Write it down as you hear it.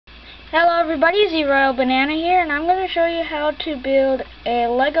Hello everybody, Zero Banana here, and I'm going to show you how to build a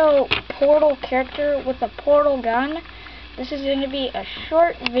Lego Portal character with a portal gun. This is going to be a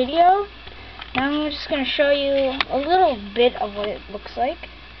short video. Now I'm just going to show you a little bit of what it looks like.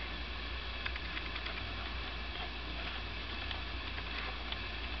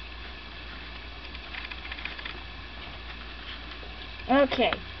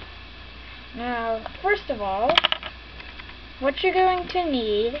 Okay, now first of all, what you're going to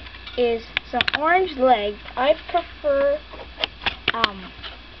need is some orange legs. I prefer Emmett.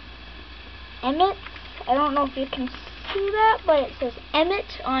 I don't know if you can see that, but it says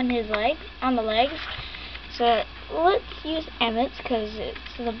Emmett on his on the legs. So let's use Emmett's because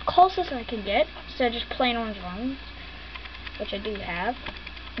it's the closest I can get. So just plain orange ones, which I do have.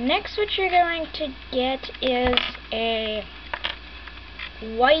 Next, what you're going to get is a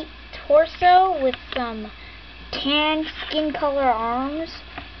white torso with some tan skin color arms.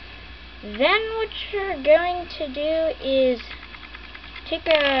 Then what you're going to do is take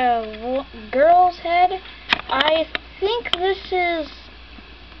a girl's head. I think this is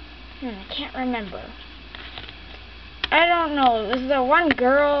I can't remember. I don't know. It was the one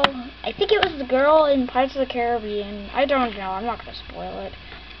girl. I think it was the girl in Pirates of the Caribbean. I don't know. I'm not gonna spoil it.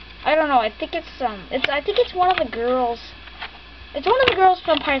 I don't know. I think it's I think it's one of the girls. It's one of the girls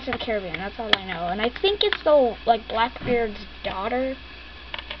from Pirates of the Caribbean, that's all I know. And I think it's the, Blackbeard's daughter.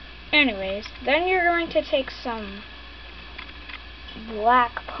 Anyways, then you're going to take some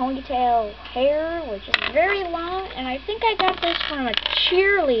black ponytail hair, which is very long. And I think I got this from a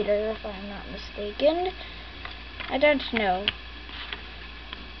cheerleader, if I'm not mistaken. I don't know.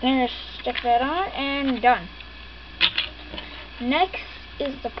 I'm going to stick that on, and done. Next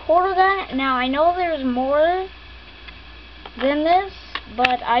is the portal gun. Now, I know there's more than this,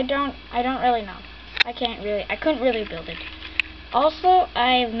 but I don't really know. I couldn't really build it. Also,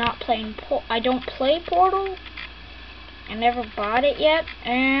 I don't play Portal. I never bought it yet,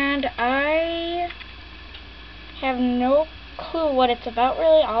 and I have no clue what it's about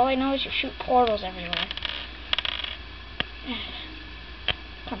really. All I know is you shoot portals everywhere.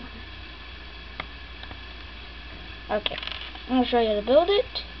 Come on. Okay, I'm gonna show you how to build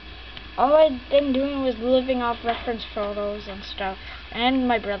it. All I've been doing was living off reference photos and stuff, and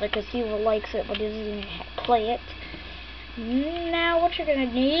my brother, because he likes it, but he doesn't even play it. Now, what you're gonna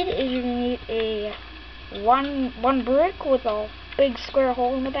need is you're gonna need a one brick with a big square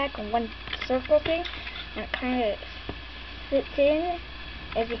hole in the back and one circle thing, and it kind of fits in.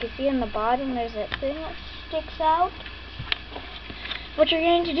 As you can see on the bottom, there's that thing that sticks out. What you're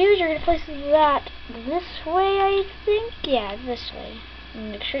going to do is you're going to place that this way, I think. Yeah, this way.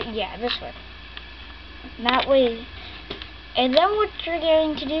 Make sure, yeah, this way. That way. And then what you're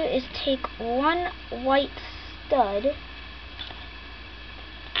going to do is take one white stud,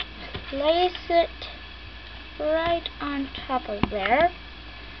 place it right on top of there.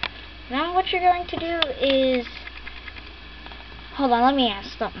 Now what you're going to do is, hold on, let me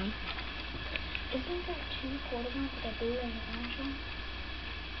ask something. Isn't there two portal guns, like a blue and an orange one?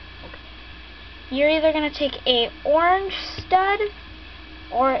 Okay. You're either going to take a orange stud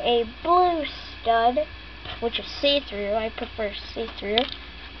or a blue stud, which is see-through. I prefer see-through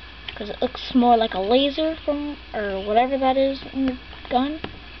because it looks more like a laser or whatever that is in the gun.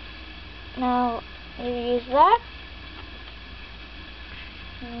 Now you use that.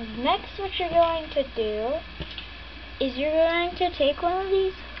 Next, what you're going to do is you're going to take one of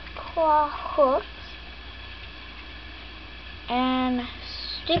these claw hooks and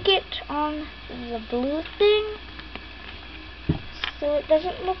stick it on the blue thing. So it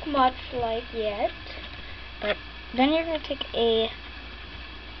doesn't look much like yet, but then you're going to take a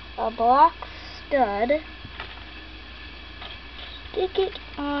black stud, stick it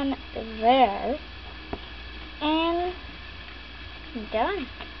on there, and done.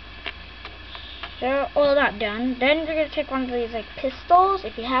 So, well, not done. Then you're going to take one of these pistols.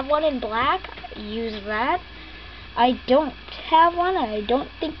 If you have one in black, use that. I don't have one, and I don't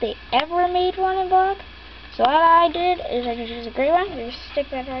think they ever made one in black. So what I did is I just used a gray one. You just stick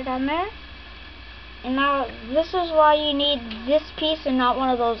that right on there. And now this is why you need this piece and not one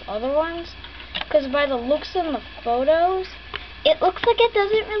of those other ones. Because by the looks in the photos, it looks like it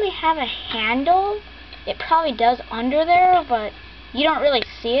doesn't really have a handle. It probably does under there, but you don't really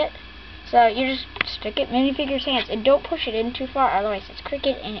see it. So you just stick it minifigure's hands and don't push it in too far, otherwise it's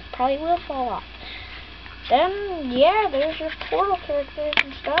crooked and it probably will fall off. Then yeah, there's your portal characters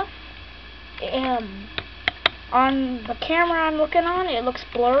and stuff. On the camera I'm looking on, it looks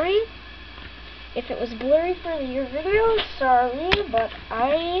blurry. If it was blurry for your video, sorry, but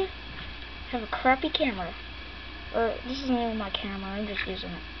I have a crappy camera. Or, this isn't even my camera, I'm just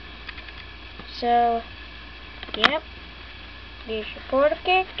using it. So, yep, here's your portal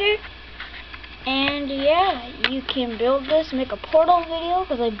character. And yeah, you can build this, make a portal video,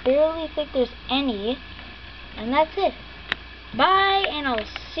 because I barely think there's any. And that's it. Bye, and I'll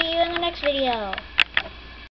see you in the next video.